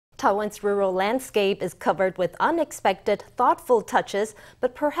Taiwan's rural landscape is covered with unexpected, thoughtful touches,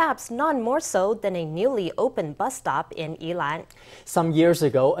 but perhaps none more so than a newly opened bus stop in Yilan. Some years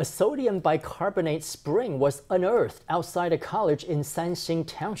ago, a sodium bicarbonate spring was unearthed outside a college in Sanxing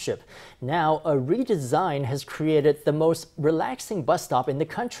Township. Now, a redesign has created the most relaxing bus stop in the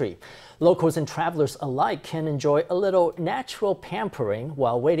country. Locals and travelers alike can enjoy a little natural pampering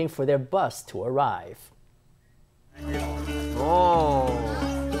while waiting for their bus to arrive.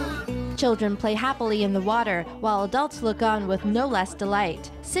 Children play happily in the water, while adults look on with no less delight.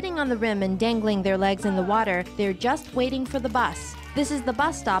 Sitting on the rim and dangling their legs in the water, they're just waiting for the bus. This is the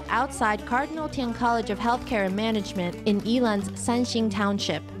bus stop outside Cardinal Tien College of Healthcare and Management in Yilan's Sanxing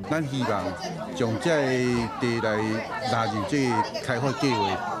Township.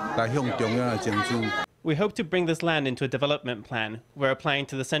 We hope to bring this land into a development plan. We're applying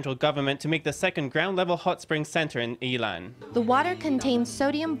to the central government to make the second ground-level hot spring center in Yilan. The water contains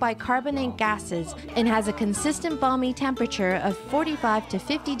sodium bicarbonate gases and has a consistent balmy temperature of 45 to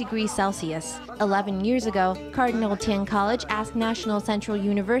 50 degrees Celsius. 11 years ago, Cardinal Tien College asked National Central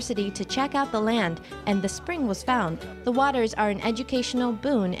University to check out the land, and the spring was found. The waters are an educational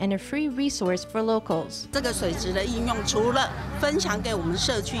boon and a free resource for locals.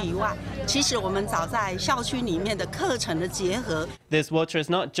 This water is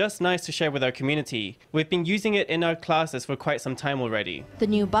not just nice to share with our community. We've been using it in our classes for quite some time already. The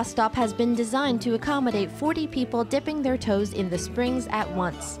new bus stop has been designed to accommodate 40 people dipping their toes in the springs at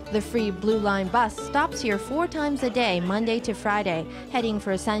once. The free Blue Line bus stops here 4 times a day, Monday to Friday, heading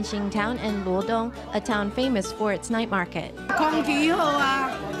for Sanxing Town and Luodong, a town famous for its night market.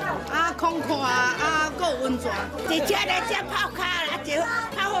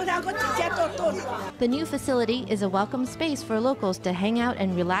 The new facility is a welcome space for locals to hang out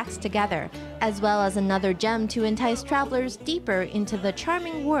and relax together, as well as another gem to entice travelers deeper into the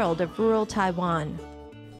charming world of rural Taiwan.